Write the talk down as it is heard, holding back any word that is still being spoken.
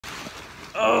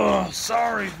Oh,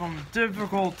 sorry from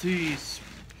difficulties.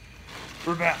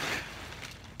 We're back.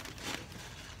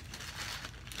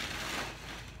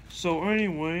 So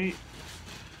anyway,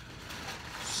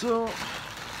 so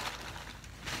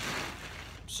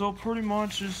pretty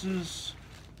much this is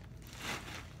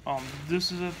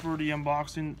it for the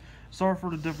unboxing. Sorry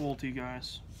for the difficulty,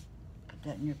 guys. Put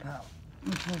that in your pouch.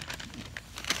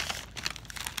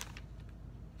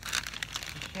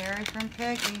 Sherry from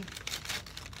Peggy.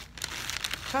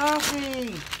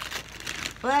 Coffee.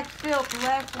 Black Silk, the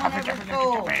last one ever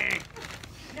sold.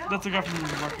 No, That's a guy from the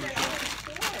I record don't shop.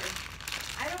 know,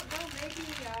 I don't know, maybe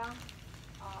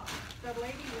the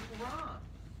lady was wrong.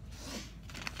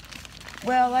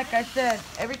 Well, like I said,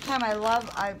 every time I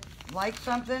like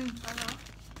something,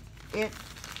 it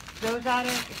goes out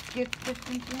of, it gets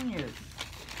discontinued.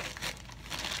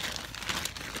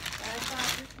 I thought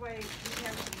this way we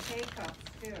have some K-cups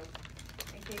too,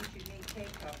 in case you need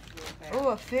K-cups real fast. Oh,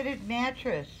 a fitted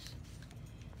mattress.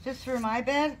 Is this for my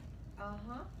bed?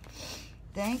 Uh-huh,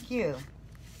 Thank you.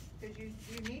 because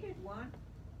you needed one.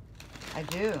 I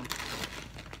do.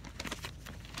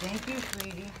 Thank you,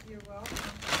 sweetie. You're welcome.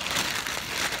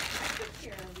 I took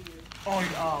care of you. Oh,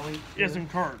 you Always yes, do.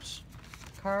 and cards.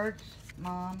 Cards,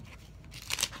 Mom.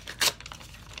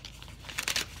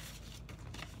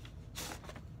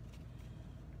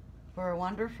 For a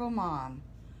wonderful mom.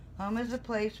 Home is a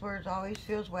place where it always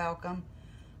feels welcome,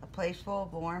 a place full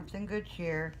of warmth and good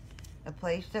cheer, a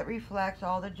place that reflects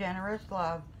all the generous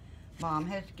love Mom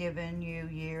has given you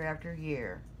year after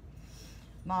year.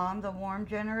 Mom, the warm,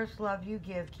 generous love you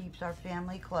give keeps our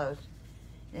family close,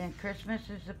 and Christmas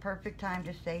is the perfect time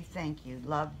to say thank you.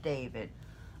 Love, David.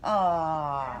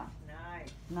 Aww. Nice.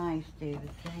 Nice, David.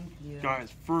 Thank you.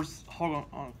 Guys, first, hold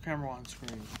on camera on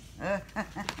screen.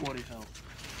 Bloody hell.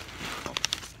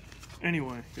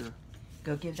 Anyway, here.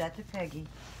 Go give that to Peggy.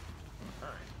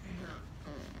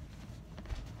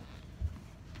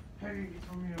 Hey, it's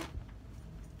from you.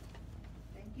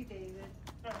 Thank you, David.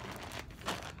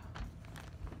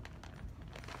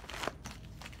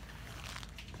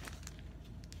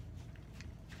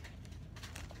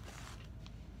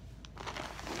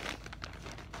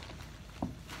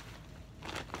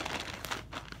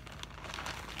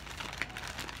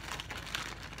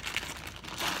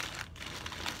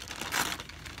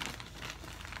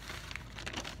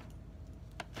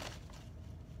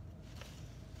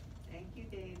 Thank you,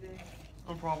 David.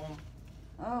 No problem.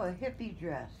 Oh, a hippie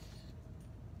dress.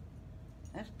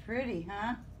 That's pretty,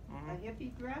 huh? A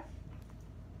hippie dress?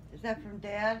 Is that from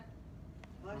Dad?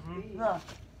 Must Mhm. be. Look.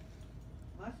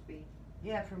 Must be.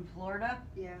 Yeah, from Florida.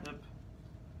 Yeah. Yep.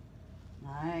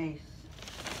 Nice.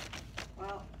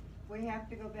 Well, we have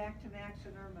to go back to Max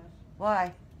and Irma's,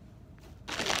 Why?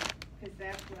 because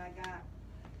that's what I got.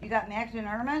 You got Max and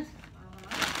Irma's?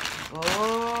 Uh-huh.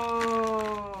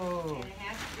 Oh. And it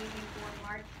has to be before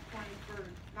March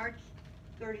 21st, March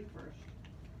 31st.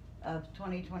 Of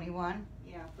 2021.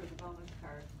 Yeah, for the bonus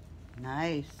card.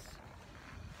 Nice.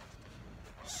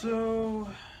 So,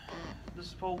 this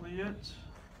is probably it.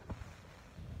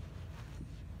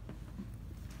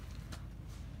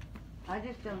 I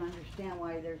just don't understand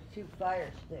why there's 2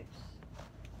 fire sticks.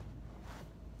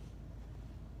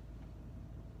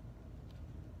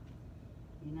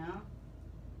 You know?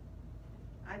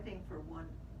 I think for one,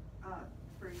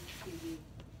 for each TV.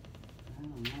 I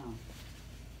don't know.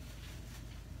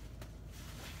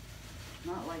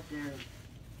 Not like they're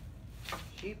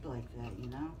cheap like that, you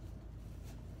know?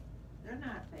 They're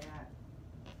not bad.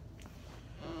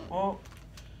 Well,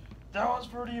 that was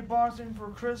for the unboxing for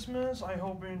Christmas. I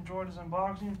hope you enjoyed this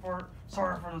unboxing part.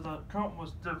 Sorry for the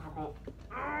countless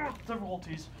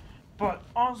difficulties. But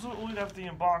absolutely that's the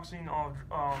unboxing of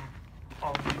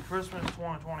the Christmas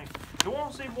 2020. If you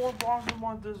want to see more unboxings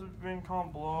like this,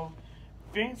 comment below.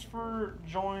 Thanks for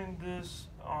joining this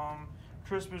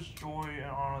Christmas joy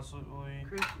and honestly.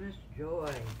 Christmas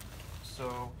joy.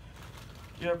 So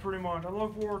yeah, pretty much. I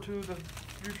look forward to the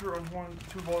future of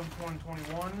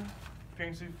 2021.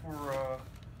 Thanks you for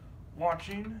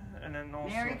watching, and then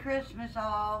also Merry Christmas,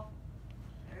 all.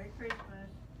 Merry Christmas.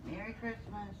 Merry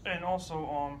Christmas. and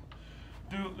also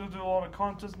do a lot of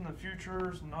contests in the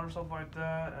futures and other stuff like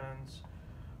that, and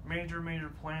major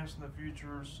plans in the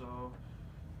future. So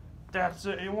that's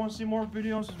it. If you want to see more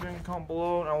videos, just comment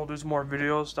below, and I will do some more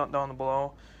videos down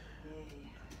below.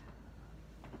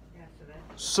 Yeah, so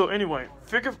that's So anyway,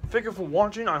 thank you for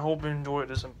watching. I hope you enjoyed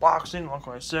this unboxing. Like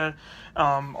I said,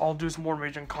 I'll do some more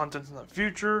major content in the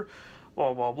future.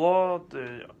 Blah blah blah.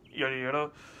 The yada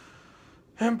yada.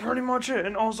 And pretty much it.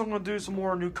 And also I'm gonna do some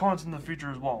more new content in the future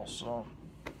as well. So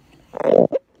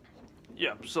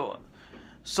yeah. So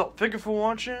So thank you for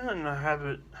watching, and have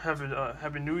a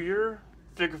happy New Year.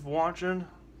 Thank you for watching,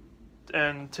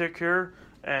 and take care.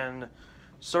 And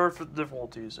sorry for the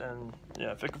difficulties. And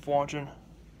yeah, thank you for watching,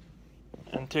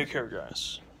 and take care,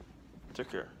 guys.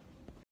 Take care.